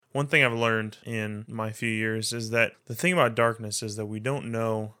One thing I've learned in my few years is that the thing about darkness is that we don't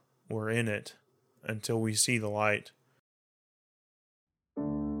know we're in it until we see the light.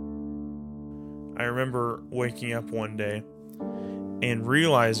 I remember waking up one day and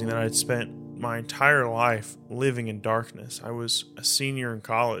realizing that I'd spent my entire life living in darkness. I was a senior in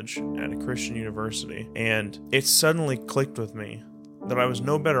college at a Christian University, and it suddenly clicked with me that I was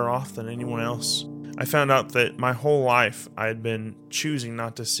no better off than anyone else. I found out that my whole life I had been choosing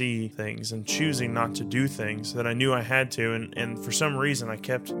not to see things and choosing not to do things that I knew I had to, and for some reason I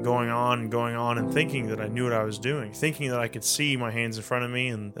kept going on and thinking that I knew what I was doing, thinking that I could see my hands in front of me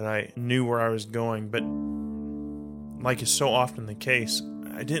and that I knew where I was going. But like is so often the case,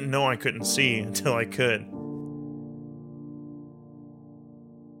 I didn't know I couldn't see until I could.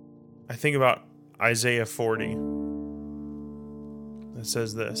 I think about Isaiah 40 that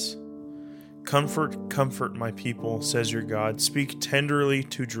says this: "Comfort, comfort my people, says your God. Speak tenderly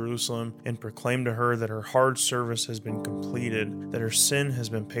to Jerusalem and proclaim to her that her hard service has been completed, that her sin has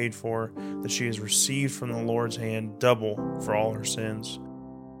been paid for, that she has received from the Lord's hand double for all her sins."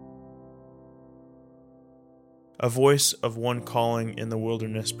 A voice of one calling in the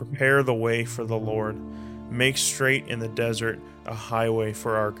wilderness, "Prepare the way for the Lord. Make straight in the desert a highway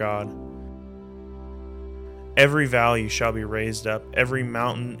for our God. Every valley shall be raised up, every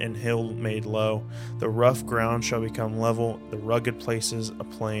mountain and hill made low. The rough ground shall become level, the rugged places a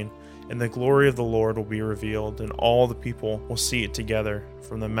plain. And the glory of the Lord will be revealed, and all the people will see it together,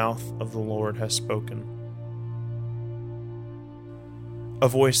 for the mouth of the Lord has spoken." A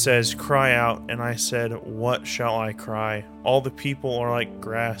voice says, "Cry out," and I said, "What shall I cry?" All the people are like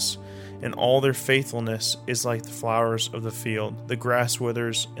grass, and all their faithfulness is like the flowers of the field. The grass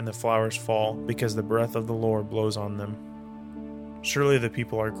withers and the flowers fall, because the breath of the Lord blows on them. Surely the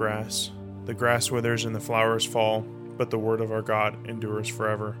people are grass. The grass withers and the flowers fall, but the word of our God endures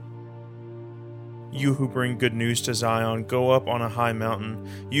forever. You who bring good news to Zion, go up on a high mountain.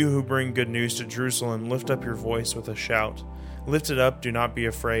 You who bring good news to Jerusalem, lift up your voice with a shout. Lift it up, do not be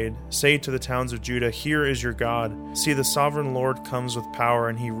afraid. Say to the towns of Judah, "Here is your God." See, the sovereign Lord comes with power,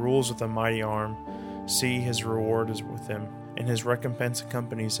 and he rules with a mighty arm. See, his reward is with him, and his recompense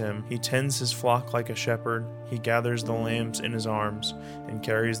accompanies him. He tends his flock like a shepherd. He gathers the lambs in his arms and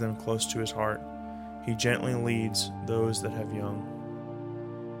carries them close to his heart. He gently leads those that have young.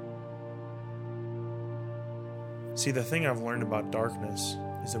 See, the thing I've learned about darkness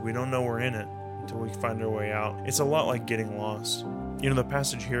is that we don't know we're in it until we find our way out. It's a lot like getting lost. The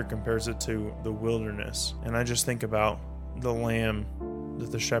passage here compares it to the wilderness, and I just think about the lamb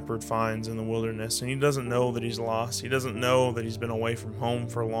that the shepherd finds in the wilderness, and he doesn't know that he's lost. He doesn't know that he's been away from home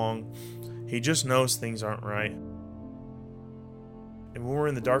for long. He just knows things aren't right. And when we're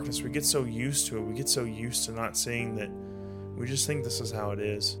in the darkness, we get so used to it. We get so used to not seeing that we just think this is how it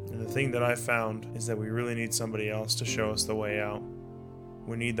is. And the thing that I found is that we really need somebody else to show us the way out.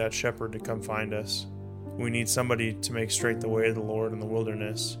 We need that shepherd to come find us. We need somebody to make straight the way of the Lord in the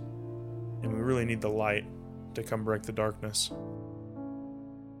wilderness. And we really need the light to come break the darkness.